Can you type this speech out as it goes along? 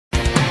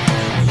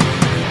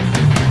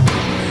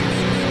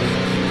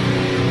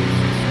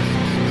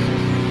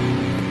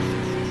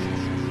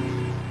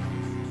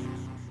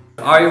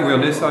Hi, we're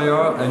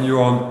Nesseria and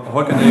you're on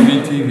Rock and Heavy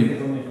TV.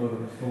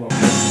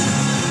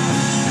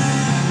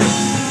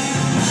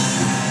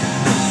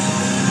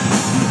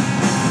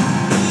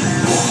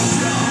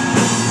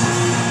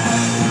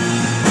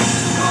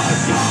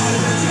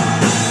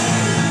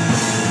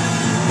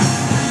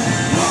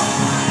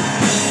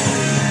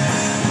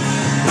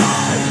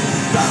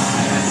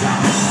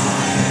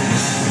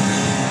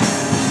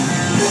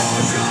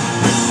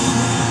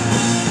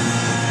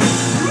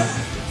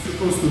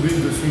 Supposed to be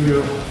the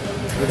singer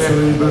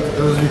actually, but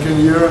as you can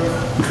hear,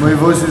 my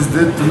voice is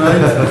dead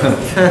tonight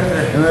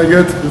and I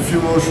got a few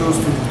more shows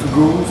to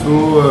go, so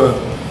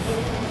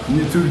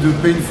we took the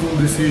painful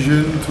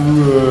decision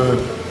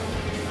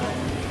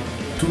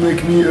to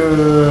make me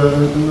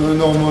a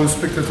normal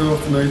spectator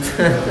tonight.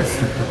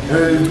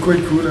 It's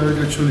quite cool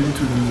actually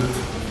to do that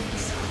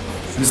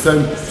this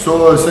time.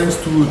 So thanks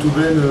to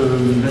Ben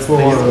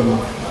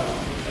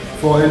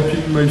for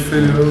helping my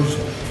failures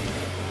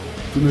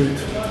tonight.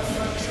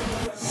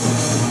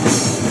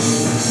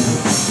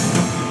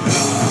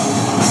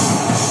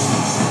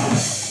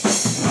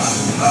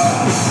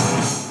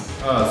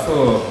 So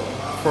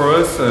for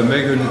us,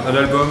 make an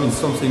album is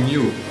something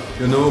new.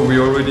 You know, we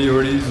already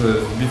released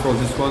before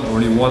this one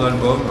only one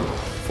album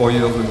 4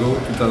 years ago,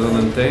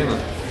 2010.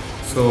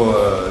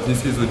 So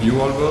this is a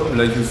new album.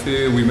 Like you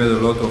say, we made a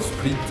lot of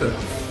split.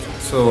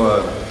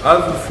 So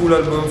have a full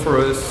album for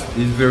us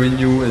is very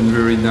new and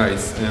very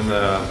nice. And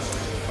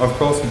of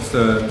course, it's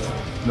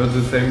not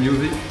the same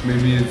music.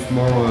 Maybe it's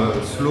more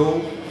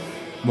slow,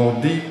 more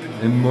deep,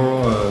 and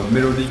more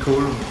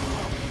melodical,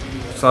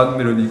 sad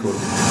melodical.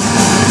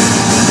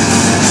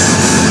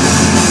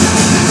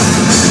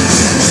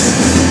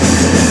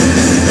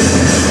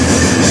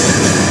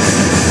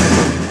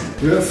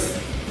 Yes,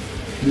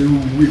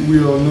 we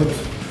are not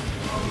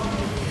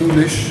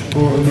English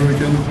or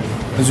American,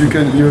 as you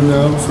can hear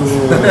now, so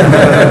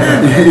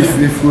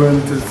if we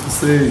wanted to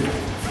say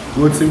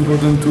what's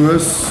important to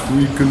us,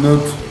 we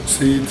cannot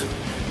say it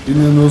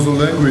in another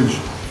language.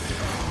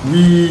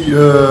 We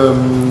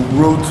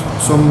wrote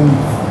some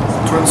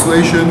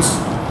translations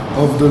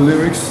of the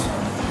lyrics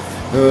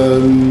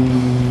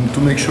to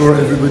make sure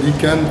everybody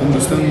can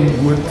understand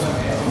what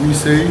we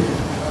say,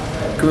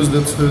 because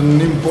that's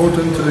an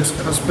important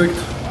aspect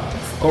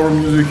of our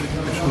music,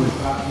 actually.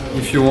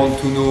 If you want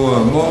to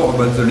know more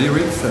about the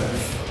lyrics,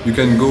 you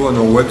can go on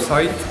our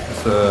website,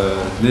 it's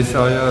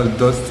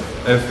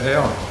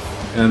nesseria.fr,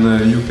 and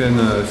you can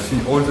see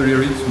all the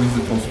lyrics with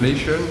the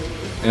translation.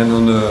 And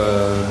on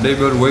the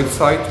label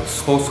website,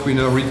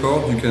 Swinner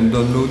Record, you can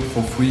download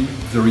for free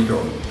the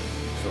record.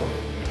 So,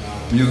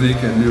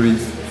 music and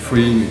lyrics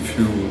free if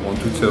you want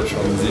to search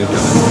on the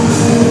internet.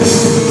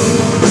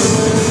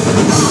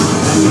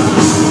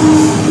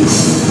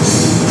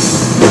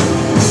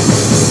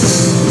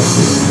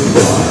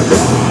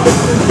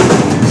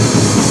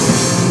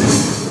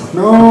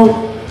 No.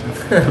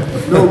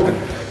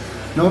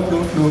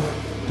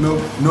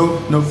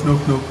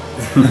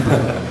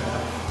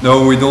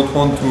 No, we don't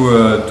want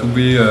to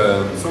be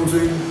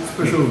something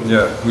special.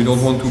 Yeah, we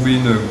don't want to be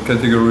in a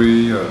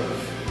category.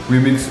 We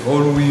mix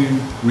all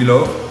we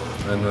love,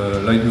 and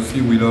like you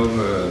see, we love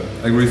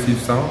aggressive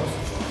sounds.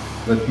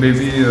 But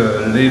maybe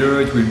later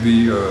it will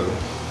be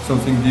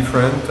something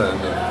different, and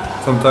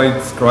sometimes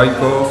it's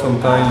grindcore,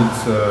 sometimes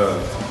it's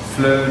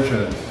sludge.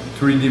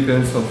 It really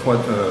depends on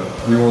what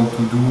we want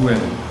to do,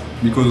 and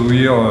because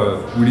we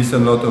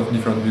listen a lot of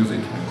different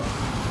music,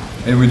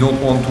 and we don't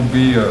want to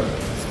be a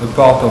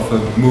part of a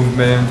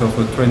movement, of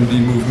a trendy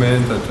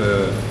movement at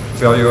a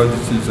period.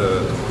 This is,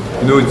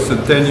 you know, it's a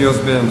 10 years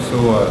band,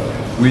 so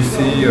we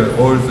see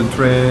all the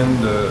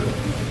trend,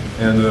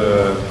 and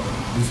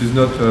this is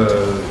not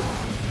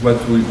what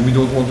we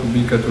don't want to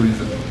be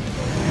Catholicism.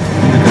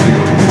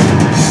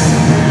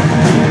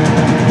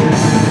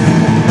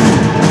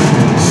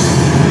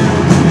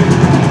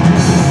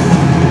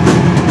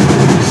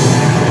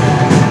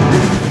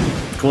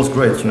 It was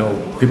great, you know,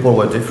 people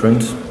were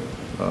different.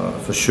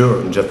 For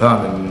sure, in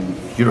Japan and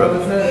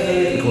Europe,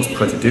 it was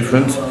pretty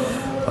different.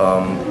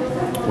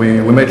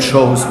 We made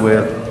shows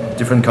with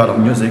different kind of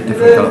music,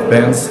 different kind of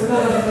bands, a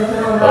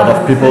lot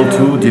of people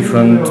too,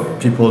 different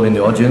people in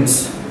the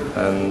audience,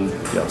 and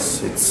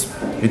yes,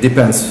 it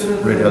depends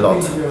really a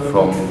lot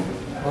from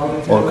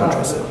all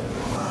countries.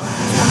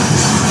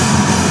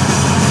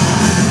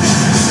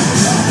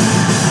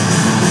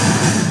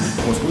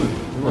 It was good.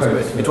 It was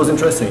great. It was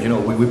interesting, you know,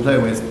 we play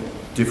with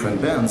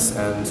different bands,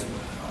 and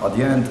at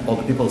the end, all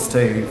the people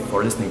stay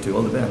for listening to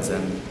all the bands,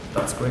 and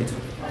that's great.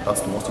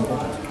 That's the most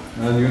important.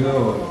 And you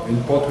know,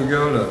 in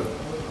Portugal,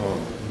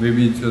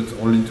 maybe it's just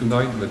only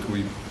tonight, but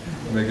we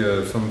make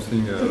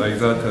something like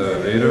that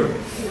later.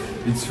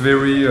 It's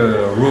very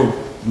raw.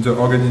 The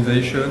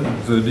organization,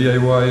 the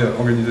DIY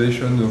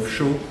organization of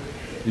show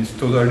is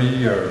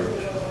totally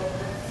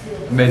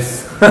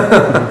mess.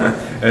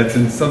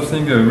 It's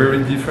something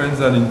very different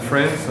than in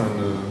France,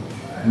 and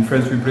in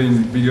France we play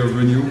in bigger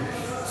venue,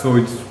 so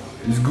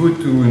it's good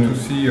to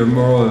see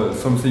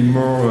something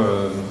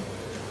more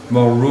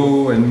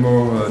raw and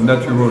more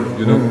natural,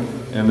 you know.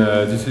 And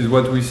this is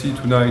what we see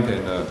tonight,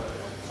 and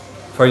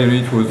finally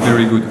it was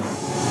very good.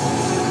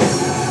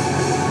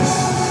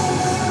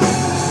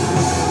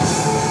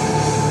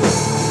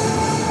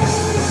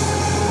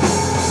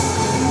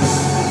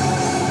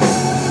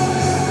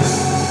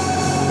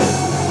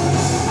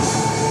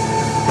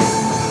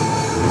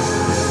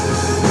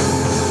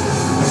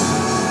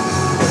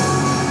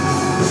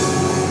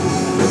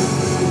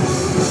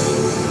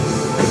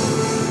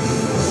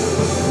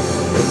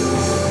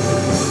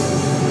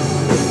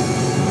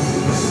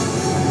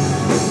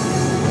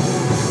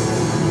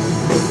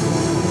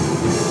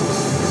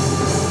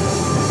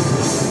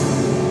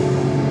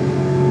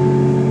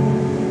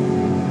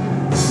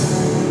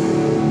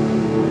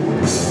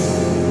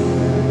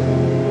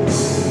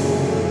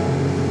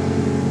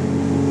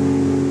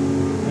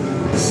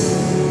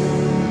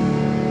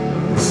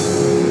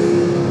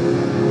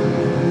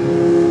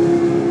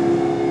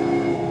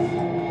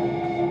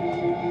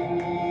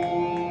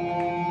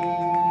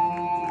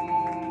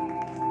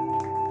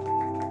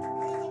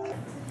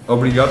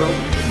 Obrigado.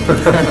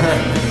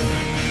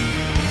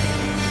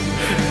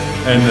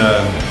 And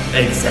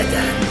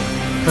Exactly.